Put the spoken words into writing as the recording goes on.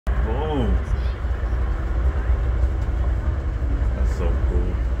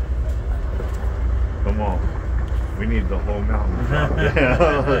small. We need the whole mountain.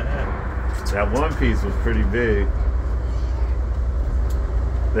 That one piece was pretty big.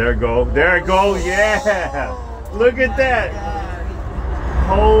 There it go. There it go. Yeah. Look at that.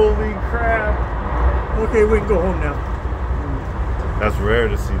 Holy crap. Okay, we can go home now. That's rare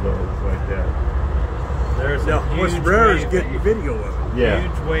to see those like that. There's a huge what's rare is wave, getting the video of it. Yeah.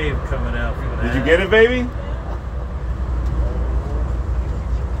 Huge wave coming out from that. Did you get it, baby?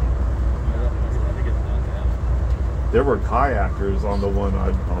 There were kayakers on the one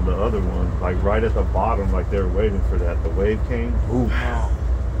on the other one, like right at the bottom, like they were waiting for that. The wave came. Ooh. Wow.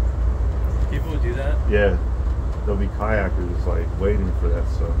 People do that? Yeah. There'll be kayakers like waiting for that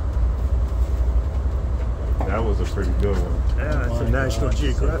stuff. That was a pretty good one. Yeah, that's a National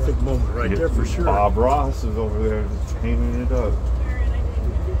Geographic moment right there for sure. Bob Ross is over there just painting it up.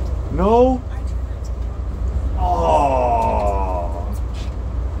 No? Oh.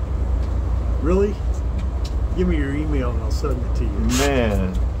 Really? Give me your email and I'll send it to you.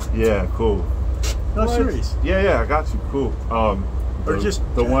 Man. Yeah, cool. No, serious. Yeah, I got you. Cool. Or just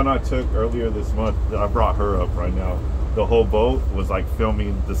the one I took earlier this month, I brought her up right now. The whole boat was like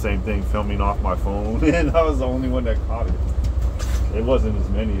filming the same thing, filming off my phone, and I was the only one that caught it. It wasn't as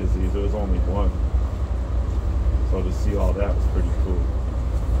many as these, it was only one. So to see all that was pretty cool.